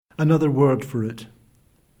another word for it.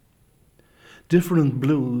 Different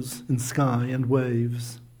blues in sky and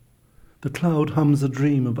waves. The cloud hums a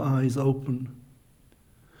dream of eyes open.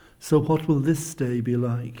 So what will this day be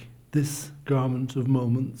like, this garment of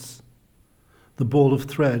moments? The ball of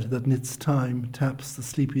thread that knits time taps the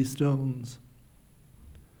sleepy stones.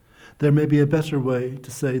 There may be a better way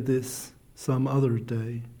to say this some other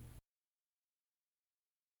day.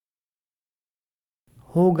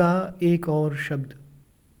 होगा एक और शब्द।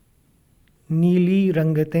 नीली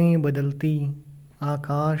रंगतें बदलती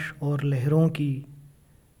आकाश और लहरों की,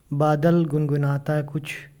 बादल गुनगुनाता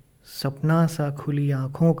कुछ सपना सा खुली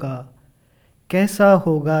आँखों का। कैसा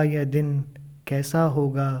होगा यह दिन, कैसा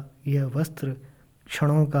होगा यह वस्त्र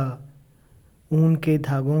क्षणों का, ऊन के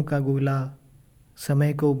धागों का गोला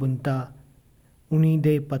समय को बुनता, उन्हीं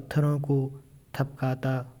दे पत्थरों को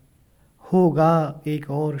थपकाता। होगा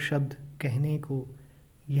एक और शब्द कहने को,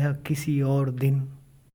 यह किसी और दिन।